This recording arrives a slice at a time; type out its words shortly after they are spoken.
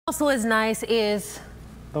Also is nice is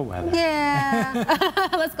the weather. Yeah.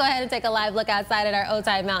 Let's go ahead and take a live look outside at our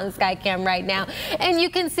Natay Mountain Sky Cam right now. And you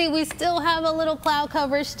can see we still have a little cloud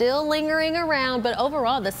cover still lingering around, but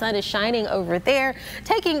overall the sun is shining over there.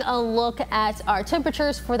 Taking a look at our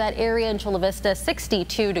temperatures for that area in Chula Vista,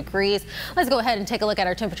 62 degrees. Let's go ahead and take a look at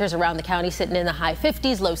our temperatures around the county, sitting in the high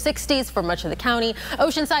 50s, low 60s for much of the county.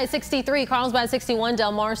 Oceanside 63, Carlsbad 61,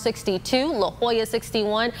 Del Mar 62, La Jolla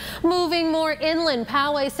 61. Moving more inland,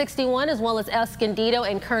 Poway 61, as well as Escondido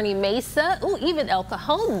and Kearney Mesa, even El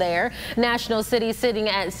Cajon there. National City sitting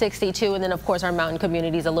at 62, and then of course our mountain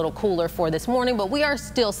communities a little cooler for this morning, but we are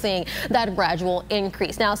still seeing that gradual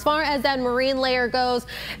increase. Now, as far as that marine layer goes,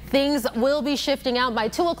 things will be shifting out by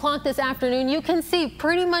 2 o'clock this afternoon. You can see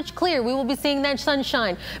pretty much clear. We will be seeing that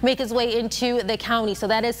sunshine make its way into the county, so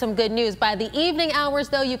that is some good news. By the evening hours,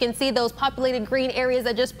 though, you can see those populated green areas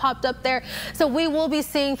that just popped up there. So we will be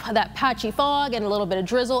seeing that patchy fog and a little bit of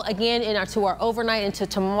drizzle again to our overnight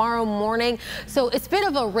into tomorrow morning. So it's a bit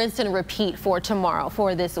of a rinse and repeat for tomorrow,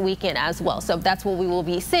 for this weekend as well. So that's what we will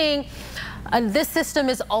be seeing. This system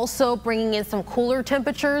is also bringing in some cooler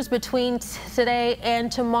temperatures between today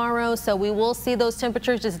and tomorrow. So we will see those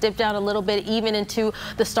temperatures just dip down a little bit even into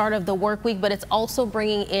the start of the work week, but it's also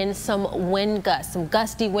bringing in some wind gusts, some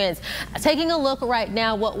gusty winds. Taking a look right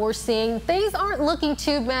now, what we're seeing, things aren't looking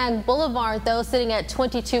too bad. Boulevard, though, sitting at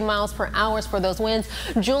 22 miles per hour for those winds.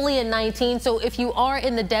 Julian 19. So if you are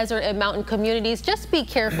in the desert and mountain communities, just be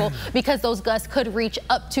careful because those gusts could reach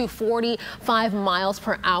up to 45 miles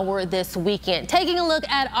per hour this weekend. Taking a look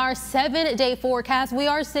at our 7-day forecast, we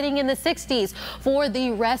are sitting in the 60s for the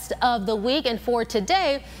rest of the week, and for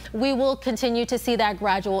today we will continue to see that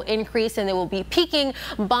gradual increase, and it will be peaking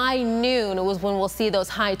by noon. It was when we'll see those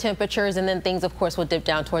high temperatures, and then things of course will dip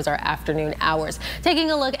down towards our afternoon hours. Taking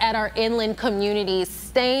a look at our inland communities,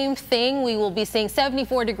 same thing. We will be seeing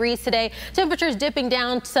 74 degrees today. Temperatures dipping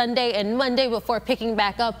down Sunday and Monday before picking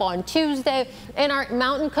back up on Tuesday. In our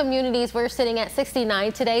mountain communities, we're sitting at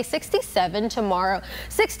 69 today, 67 tomorrow,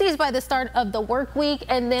 60s by the start of the work week.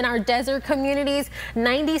 And then our desert communities,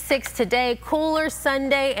 96 today, cooler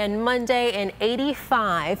Sunday and Monday, and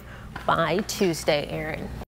 85 by Tuesday, Aaron.